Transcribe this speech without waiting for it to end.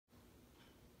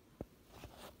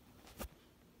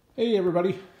Hey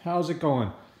everybody, how's it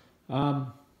going?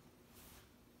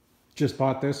 Just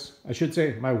bought this. I should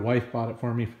say my wife bought it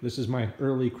for me. This is my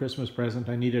early Christmas present.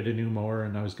 I needed a new mower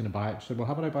and I was going to buy it. She said, well,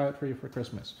 how about I buy it for you for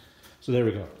Christmas? So there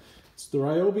we go. It's the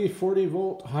Ryobi 40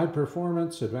 volt high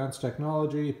performance advanced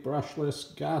technology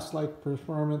brushless gas-like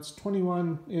performance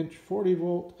 21-inch 40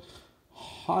 volt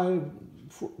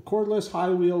cordless high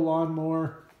wheel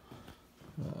lawnmower.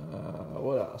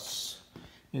 What else?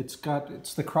 It's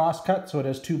the Crosscut, so it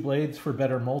has two blades for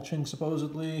better mulching,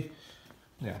 supposedly.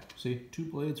 Yeah, see, two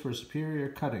blades for superior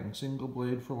cutting, single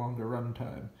blade for longer run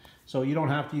time. So you don't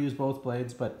have to use both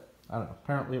blades, but I don't know,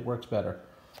 apparently it works better.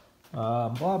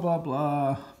 Blah, blah,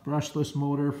 blah. Brushless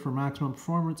motor for maximum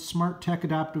performance. Smart tech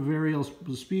adaptive variable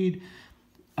speed.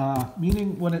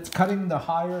 Meaning when it's cutting the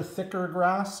higher, thicker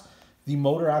grass, the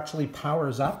motor actually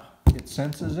powers up. It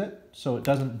senses it, so it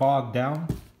doesn't bog down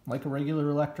like a regular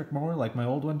electric mower, like my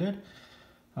old one did.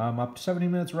 Up to 70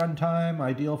 minutes run time,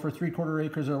 ideal for 3/4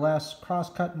 acres or less.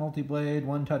 Crosscut, multi-blade,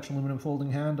 one-touch aluminum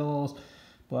folding handles,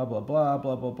 blah, blah, blah,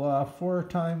 blah, blah, blah. 4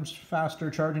 times faster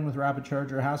charging with rapid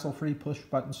charger, hassle-free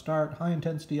push-button start,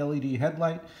 high-intensity LED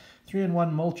headlight,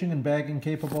 3-in-1 mulching and bagging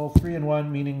capable. 3-in-1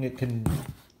 meaning it can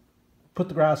put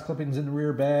the grass clippings in the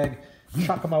rear bag,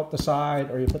 chuck them out the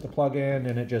side, or you put the plug in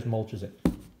and it just mulches it.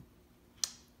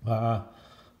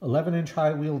 11-inch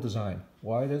high wheel design.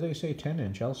 Why do they say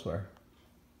 10-inch elsewhere?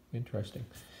 Interesting.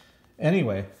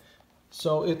 Anyway,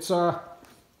 so it's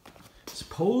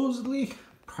supposedly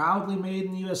proudly made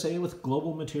in the USA with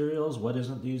global materials. What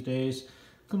isn't these days?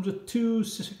 Comes with 2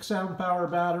 6-amp-hour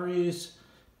batteries,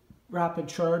 rapid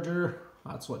charger.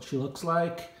 That's what she looks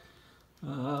like.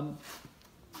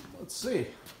 Let's see.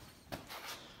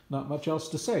 Not much else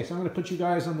to say. So I'm going to put you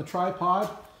guys on the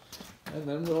tripod, and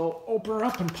then we'll open her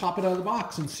up and pop it out of the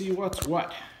box and see what's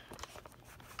what.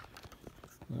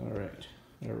 All right,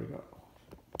 there we go.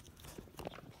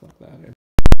 Plug that in.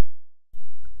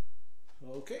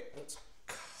 Okay, let's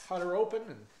cut her open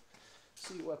and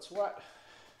see what's what.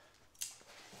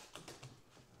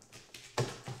 I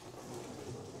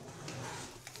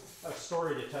have a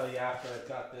story to tell you after I've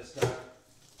got this done.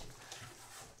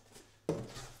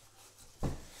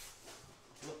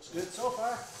 Looks good so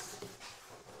far.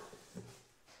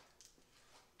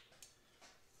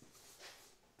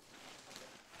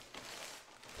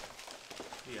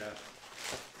 The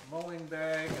mowing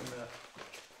bag and the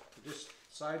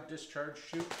side discharge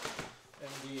chute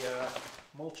and the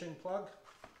mulching plug.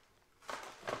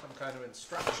 Some kind of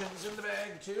instructions in the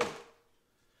bag too.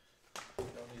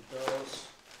 Don't need those.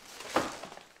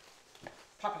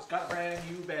 Papa's got a brand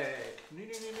new bag.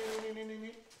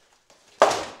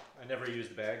 I never use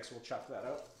the bag, so we'll chuck that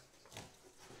out.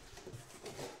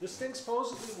 This thing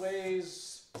supposedly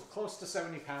weighs close to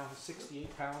 70 pounds,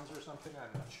 68 pounds or something.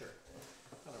 I'm not sure.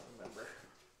 I don't remember.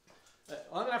 I'm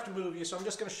going to have to move you, so I'm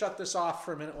just going to shut this off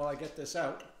for a minute while I get this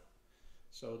out.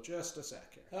 So just a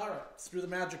sec here. All right, through the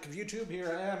magic of YouTube, here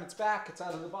I am. It's back. It's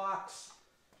out of the box.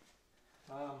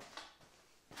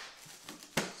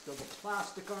 Still got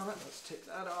plastic on it. Let's take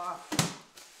that off.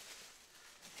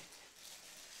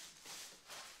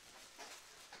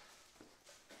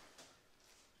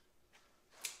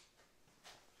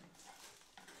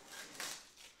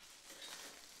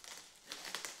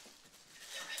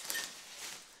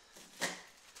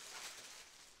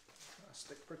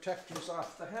 Plastic protectors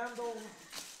off the handle.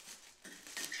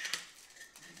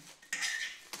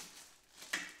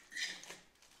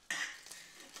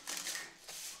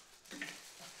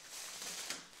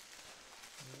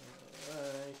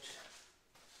 Alright.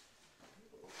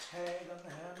 Tag on the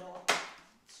handle. It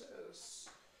says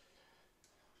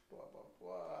blah blah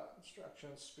blah.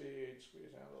 Instruction speed,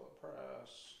 squeeze handle,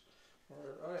 press.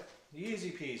 Alright,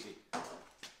 easy peasy.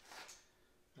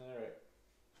 Alright.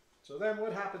 So then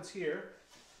what happens here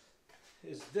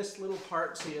is this little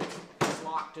part, see, it's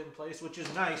locked in place, which is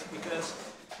nice because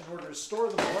in order to store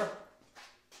the mower,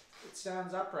 it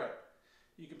stands upright.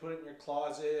 You can put it in your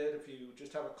closet if you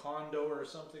just have a condo or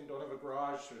something, don't have a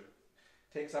garage, or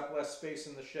takes up less space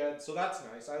in the shed. So that's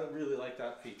nice. I really like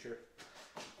that feature.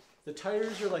 The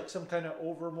tires are like some kind of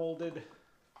overmolded,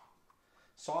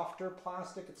 softer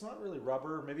plastic. It's not really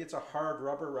rubber. Maybe it's a hard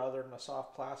rubber rather than a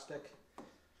soft plastic.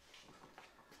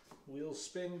 Wheels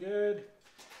spin good.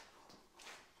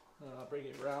 I'll bring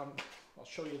it around. I'll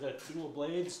show you the dual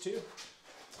blades too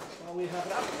while we have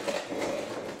it up.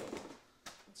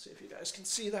 Let's see if you guys can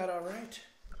see that all right.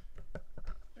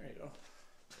 There you go.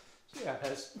 So yeah, it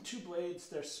has 2 blades.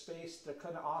 They're spaced. They're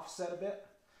kind of offset a bit.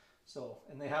 So,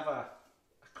 and they have a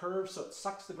curve, so it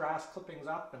sucks the grass clippings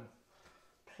up and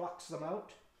plucks them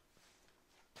out.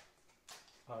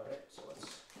 All right, so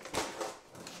let's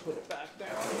put it back down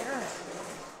here.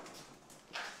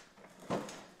 Another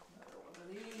one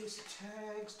of these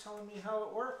tags telling me how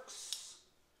it works.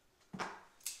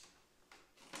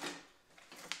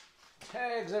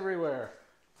 Tags everywhere.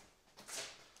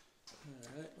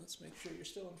 Alright, let's make sure you're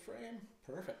still in frame.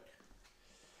 Perfect.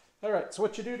 Alright, so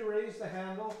what you do to raise the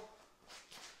handle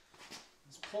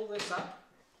is pull this up.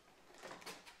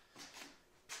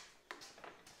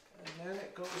 And then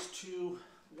it goes to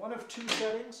one of two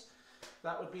settings.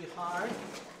 That would be high.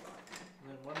 And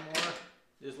then one more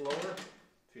is lower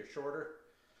if you're shorter.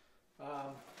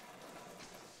 I'll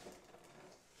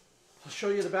show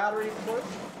you the battery port.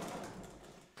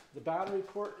 The battery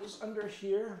port is under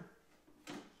here.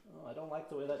 Oh, I don't like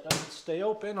the way that doesn't stay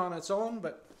open on its own,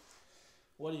 but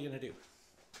what are you going to do?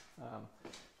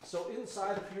 So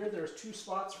inside of here, there's two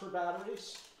spots for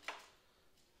batteries.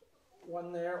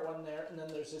 One there, and then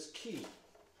there's this key.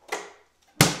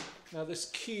 Now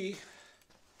this key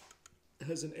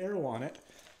has an arrow on it.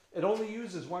 It only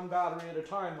uses one battery at a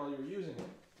time while you're using it.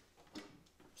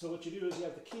 So what you do is you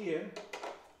have the key in.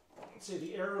 See,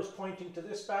 the arrow is pointing to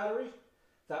this battery.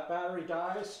 That battery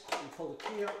dies, you pull the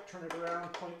key out, turn it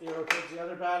around, point the arrow towards the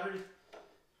other battery,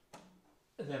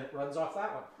 and then it runs off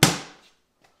that one.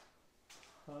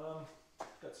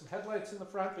 Got some headlights in the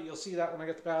front, but you'll see that when I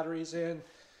get the batteries in.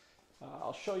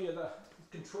 I'll show you the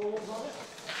controls on it.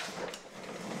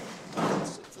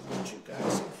 Let's see if I can get you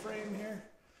guys in frame here.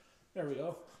 There we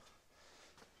go.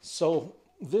 So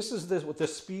this is with the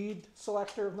speed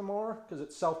selector of the mower, because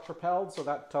it's self-propelled, so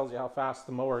that tells you how fast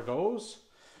the mower goes.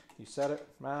 You set it,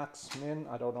 max, min,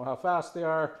 I don't know how fast they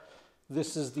are.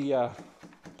 This is the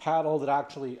paddle that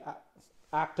actually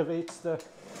activates the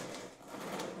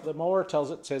mower,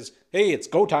 says, hey, it's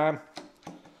go time.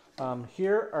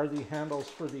 Here are the handles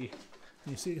for the,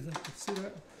 you see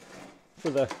that? For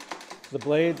the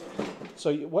blade.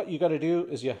 So what you got to do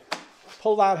is you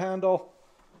pull that handle,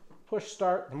 push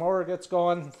start, the mower gets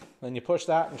going, then you push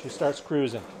that and she starts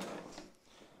cruising.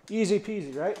 Easy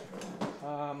peasy, right?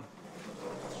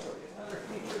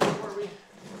 Before we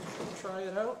try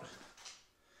it out.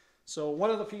 So one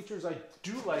of the features I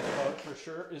do like about it for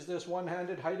sure is this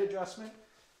one-handed height adjustment.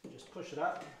 You just push it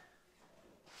up.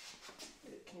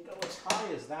 It can go as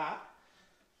high as that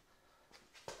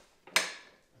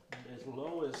and as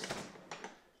low as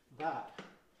that.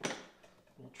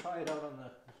 We'll try it out on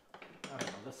the, I don't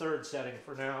know, the third setting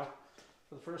for now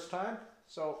for the first time.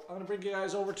 So I'm going to bring you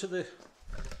guys over to the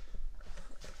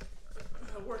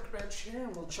workbench here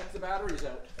and we'll check the batteries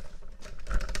out.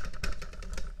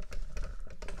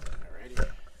 Alrighty,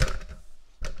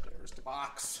 there's the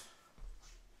box.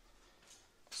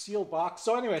 Sealed box.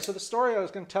 So anyway, so the story I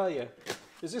was going to tell you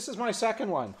is this is my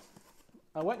second one.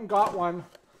 I went and got one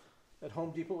at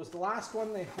Home Depot. It was the last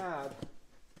one they had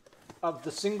of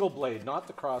the single blade, not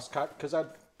the Crosscut, because I'd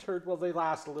heard, well, they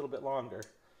last a little bit longer.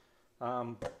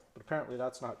 But apparently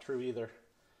that's not true either.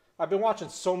 I've been watching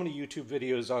so many YouTube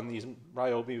videos on these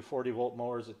Ryobi 40-volt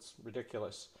mowers, it's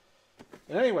ridiculous.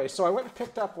 And anyway, so I went and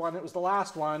picked up one. It was the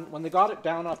last one. When they got it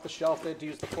down off the shelf, they had to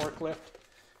use the forklift,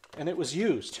 and it was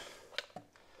used.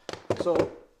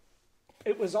 So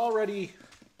it was already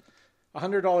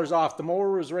 $100 off. The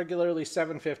mower was regularly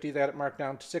 $750. They had it marked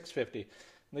down to $650. And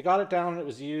they got it down, and it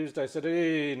was used. I said,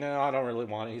 hey, no, I don't really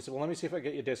want it. He said, well, let me see if I can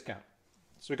get you a discount.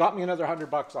 So he got me another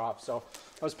 $100 off. So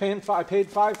I paid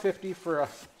 $550 for a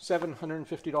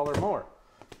 $750 mower,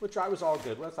 which I was all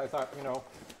good with. I thought, you know,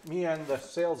 me and the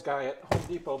sales guy at Home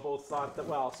Depot both thought that,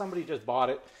 well, somebody just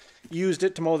bought it, used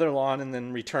it to mow their lawn, and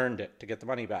then returned it to get the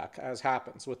money back, as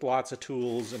happens with lots of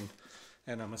tools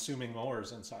and I'm assuming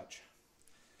mowers and such.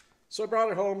 So I brought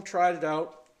it home, tried it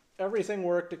out. Everything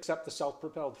worked except the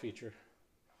self-propelled feature.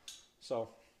 So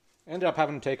I ended up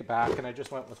having to take it back, and I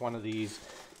just went with one of these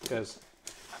because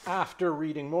after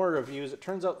reading more reviews, it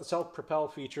turns out the self-propel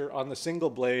feature on the single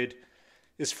blade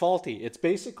is faulty. It's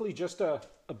basically just a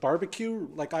barbecue.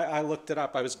 Like I looked it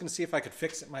up. I was going to see if I could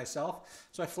fix it myself.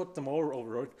 So I flipped the mower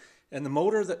over, and the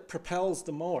motor that propels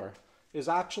the mower is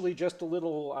actually just a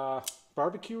little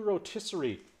barbecue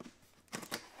rotisserie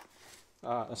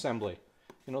assembly.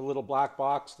 You know, a little black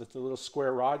box that the little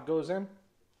square rod goes in.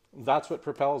 That's what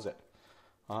propels it.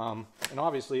 And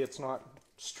obviously it's not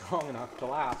strong enough to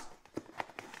last.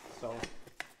 So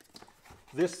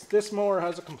this mower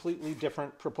has a completely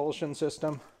different propulsion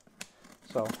system.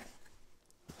 So,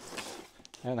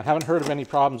 and I haven't heard of any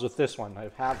problems with this one.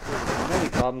 I've had many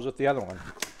problems with the other one.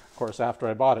 Of course, after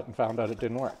I bought it and found out it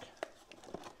didn't work.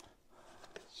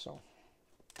 So,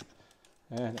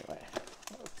 anyway,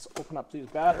 let's open up these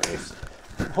batteries.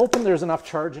 I'm hoping there's enough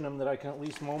charge in them that I can at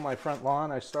least mow my front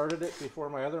lawn. I started it before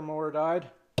my other mower died.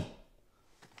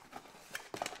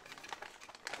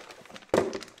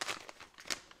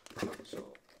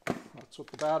 That's what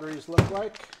the batteries look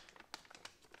like.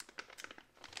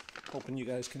 Hoping you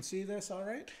guys can see this all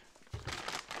right.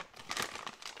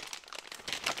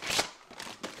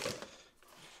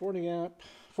 40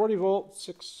 volt,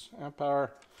 6 amp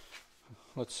hour.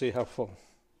 Let's see how full.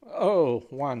 Oh,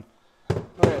 one.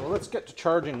 Okay, well, let's get to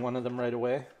charging one of them right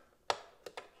away.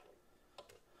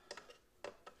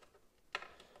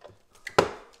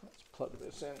 Let's plug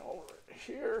this in over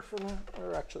here for now,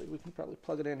 or actually we can probably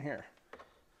plug it in here.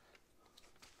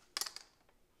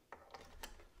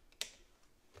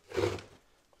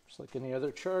 Just like any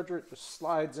other charger, it just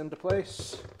slides into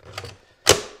place.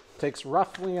 Takes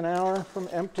roughly an hour from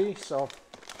empty, so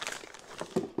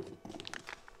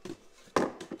as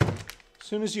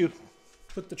soon as you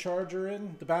put the charger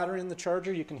in, the battery in the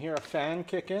charger, you can hear a fan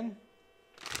kick in.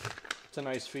 It's a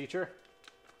nice feature.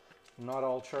 Not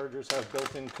all chargers have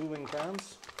built-in cooling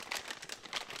fans.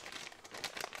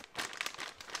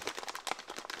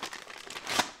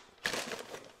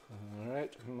 All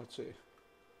right, and let's see.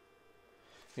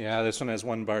 Yeah, this one has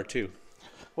 1 bar too.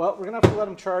 Well, we're gonna have to let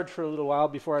them charge for a little while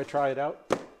before I try it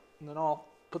out. And then I'll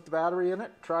put the battery in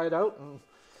it, try it out, and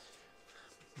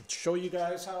show you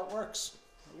guys how it works.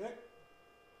 Okay.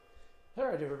 All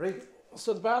right, everybody.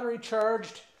 So the battery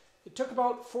charged. It took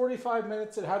about 45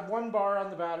 minutes. It had 1 bar on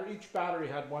the battery. Each battery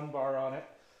had 1 bar on it.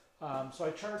 So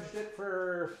I charged it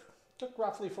took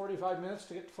roughly 45 minutes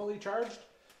to get fully charged.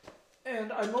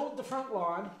 And I mowed the front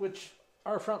lawn, which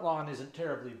our front lawn isn't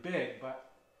terribly big, but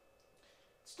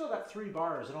it's still got 3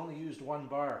 bars. It only used 1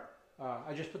 bar.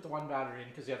 I just put the 1 battery in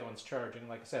because the other one's charging.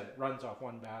 Like I said, it runs off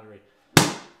 1 battery.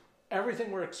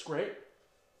 Everything works great.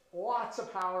 Lots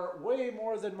of power, way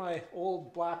more than my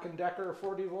old Black & Decker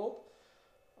 40 volt.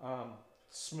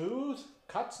 Smooth,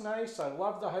 cuts nice. I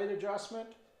love the height adjustment.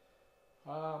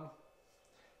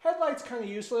 Headlight's kind of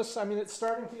useless. I mean, it's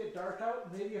starting to get dark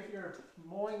out. Maybe if you're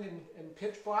mowing in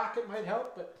pitch black, it might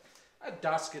help, but at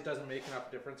dusk, it doesn't make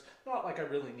enough difference. Not like I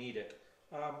really need it.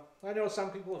 I know some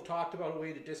people have talked about a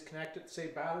way to disconnect it to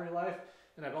save battery life,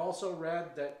 and I've also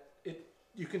read that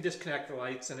you can disconnect the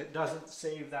lights and it doesn't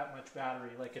save that much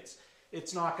battery. Like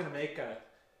it's not going to make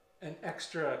an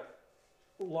extra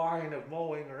line of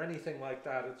mowing or anything like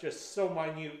that. It's just so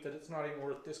minute that it's not even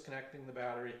worth disconnecting the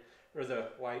battery or the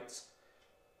lights.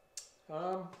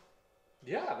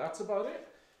 Yeah, that's about it.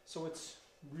 So it's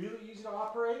really easy to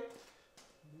operate,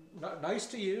 nice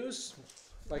to use.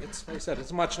 Like I said,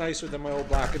 it's much nicer than my old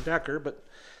Black & Decker, but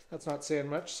that's not saying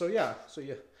much. So yeah, so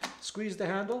you squeeze the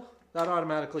handle, that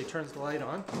automatically turns the light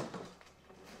on.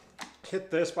 Hit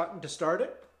this button to start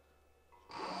it.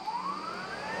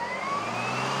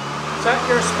 Set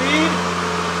your speed,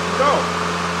 go.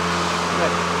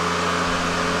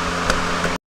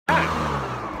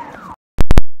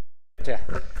 Yeah.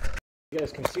 You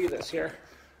guys can see this here.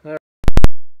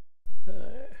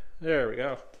 There we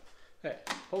go. Okay,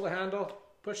 pull the handle,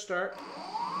 push start,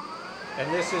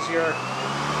 and this is your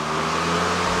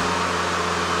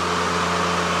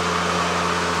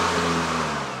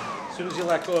as soon as you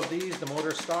let go of these, the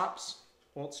motor stops.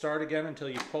 Won't start again until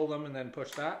you pull them and then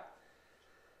push that.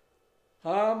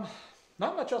 Not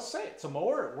much else to say. It's a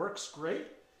mower. It works great.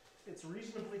 It's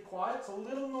reasonably quiet. It's a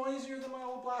little noisier than my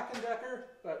old Black & Decker,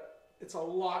 but it's a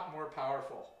lot more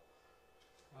powerful.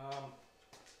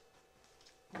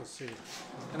 Let's see.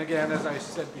 And again, as I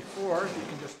said before, you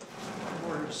can just, in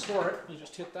order to store it, you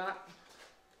just hit that,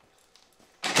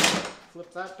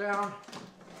 flip that down,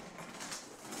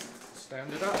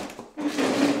 stand it up.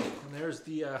 And there's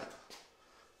the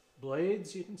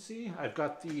blades you can see. I've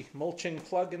got the mulching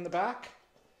plug in the back,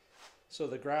 so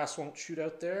the grass won't shoot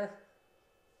out there.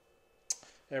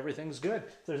 Everything's good.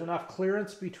 There's enough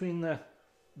clearance between the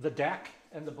deck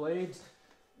and the blades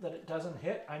that it doesn't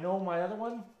hit. I know my other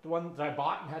one, the one that I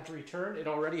bought and had to return, it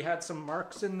already had some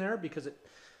marks in there because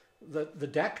the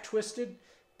deck twisted.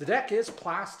 The deck is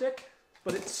plastic,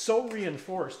 but it's so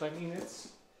reinforced. I mean,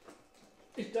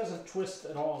 it doesn't twist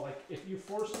at all. Like if you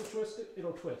force to twist it,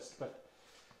 it'll twist, but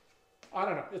I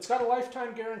don't know. It's got a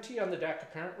lifetime guarantee on the deck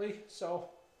apparently, so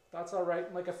that's all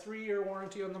right. Like a 3-year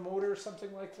warranty on the motor or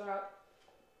something like that.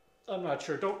 I'm not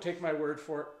sure. Don't take my word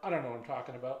for it. I don't know what I'm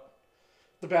talking about.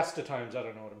 The best of times, I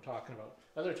don't know what I'm talking about.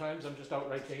 Other times, I'm just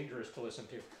outright dangerous to listen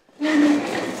to.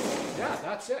 Yeah,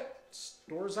 that's it.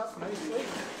 Stores up nicely.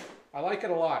 I like it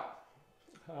a lot.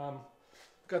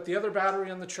 Got the other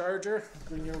battery on the charger.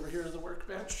 Bring you over here to the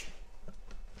workbench.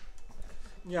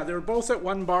 Yeah, they were both at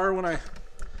 1 bar when I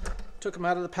took them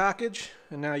out of the package.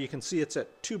 And now you can see it's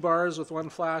at 2 bars with 1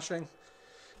 flashing.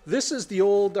 This is the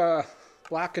old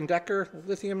Black & Decker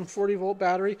lithium 40 volt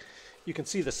battery. You can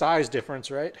see the size difference,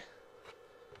 right?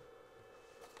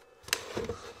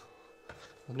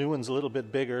 The new one's a little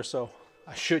bit bigger, so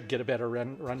I should get a better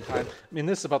run time. I mean,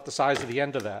 this is about the size of the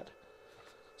end of that.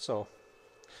 So,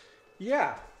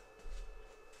 yeah.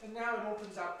 And now it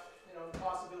opens up, you know, the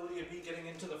possibility of me getting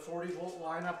into the 40-volt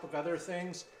lineup of other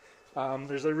things.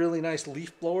 There's a really nice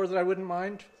leaf blower that I wouldn't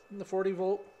mind in the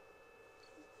 40-volt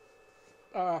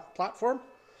platform.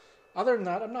 Other than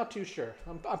that, I'm not too sure.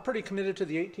 I'm pretty committed to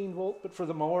the 18-volt, but for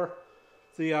the mower,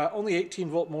 the only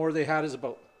 18-volt mower they had is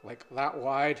about like that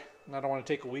wide, and I don't want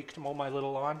to take a week to mow my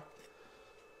little lawn.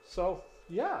 So,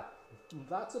 yeah,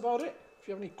 that's about it. If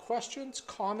you have any questions,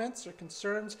 comments, or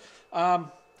concerns.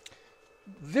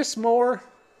 This mower,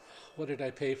 what did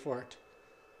I pay for it?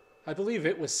 I believe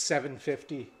it was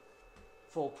 $750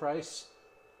 full price,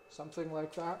 something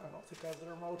like that. I don't think I have the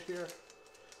remote here.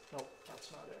 Nope,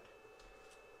 that's not it.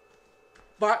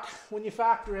 But when you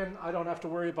factor in, I don't have to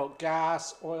worry about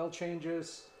gas, oil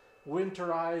changes,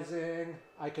 winterizing.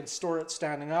 I can store it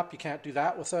standing up. You can't do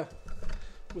that with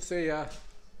a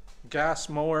gas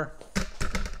mower.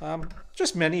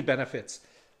 Just many benefits.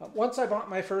 Once I bought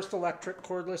my first electric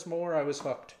cordless mower, I was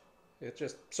hooked. It's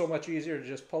just so much easier to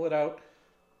just pull it out,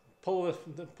 pull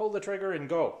the trigger, and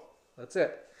go. That's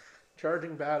it.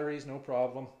 Charging batteries, no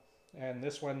problem. And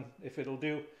this one, if it'll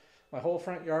do my whole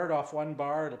front yard off one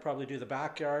bar, it'll probably do the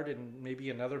backyard and maybe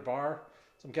another bar.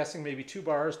 So I'm guessing maybe 2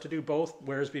 bars to do both,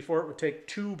 whereas before it would take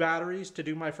 2 batteries to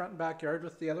do my front and backyard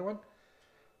with the other one.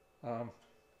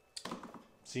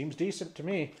 Seems decent to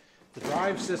me. The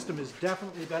drive system is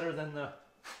definitely better than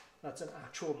that's an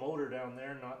actual motor down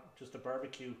there, not just a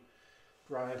barbecue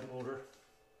drive motor.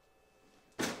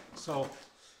 So,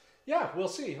 yeah, we'll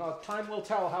see. Time will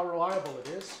tell how reliable it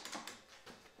is.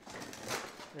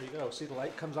 There you go. See, the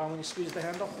light comes on when you squeeze the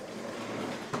handle.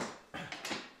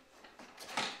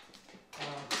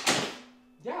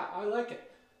 Yeah, I like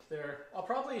it.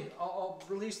 I'll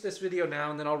release this video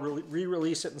now, and then I'll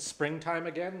re-release it in springtime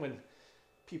again when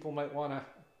people might want to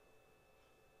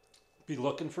be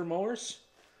looking for mowers.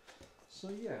 So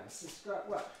yes, it's got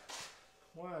what?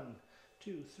 1,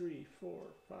 2, 3, 4,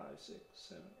 5, 6,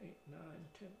 7, 8, 9,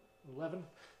 10, 11,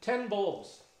 10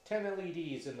 bulbs, 10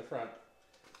 LEDs in the front.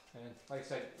 And like I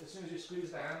said, as soon as you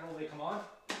squeeze the handle, they come on.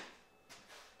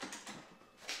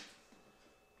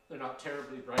 They're not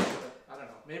terribly bright, but I don't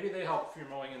know. Maybe they help if you're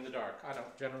mowing in the dark. I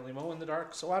don't generally mow in the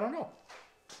dark, so I don't know.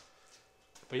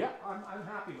 But yeah, I'm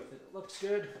happy with it. It looks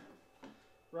good,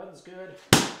 runs good.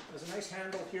 There's a nice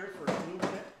handle here for moving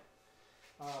it.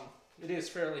 It is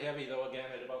fairly heavy though, again,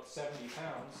 at about 70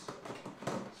 pounds.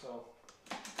 So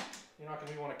you're not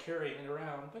going to want to carry it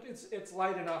around, but it's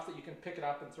light enough that you can pick it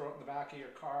up and throw it in the back of your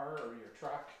car or your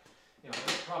truck. You know,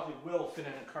 it probably will fit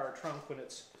in a car trunk when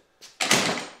it's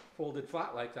folded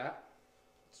flat like that.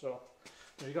 So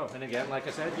there you go. And again, like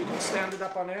I said, you can stand it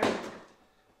up on end,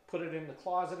 put it in the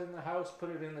closet in the house, put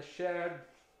it in the shed,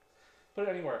 put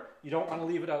it anywhere. You don't want to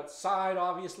leave it outside,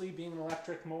 obviously, being an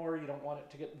electric mower. You don't want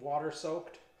it to get water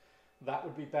soaked. That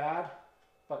would be bad.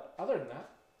 But other than that,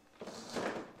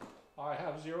 I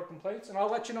have 0 complaints, and I'll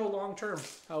let you know long term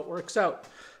how it works out.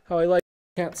 How I like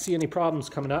it. Can't see any problems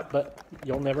coming up, but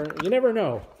you never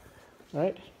know,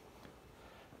 right?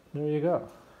 There you go.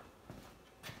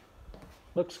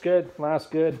 Looks good, lasts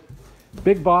good.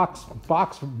 Big box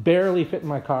barely fit in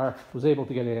my car. Was able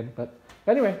to get in, but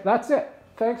anyway, that's it.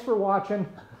 Thanks for watching.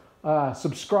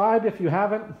 Subscribe if you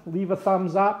haven't. Leave a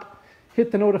thumbs up.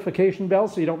 Hit the notification bell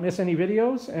so you don't miss any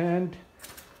videos, and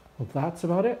well, that's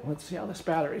about it. Let's see how this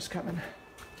battery's coming.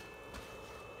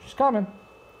 She's coming.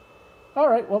 All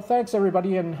right, well, thanks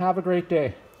everybody, and have a great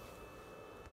day.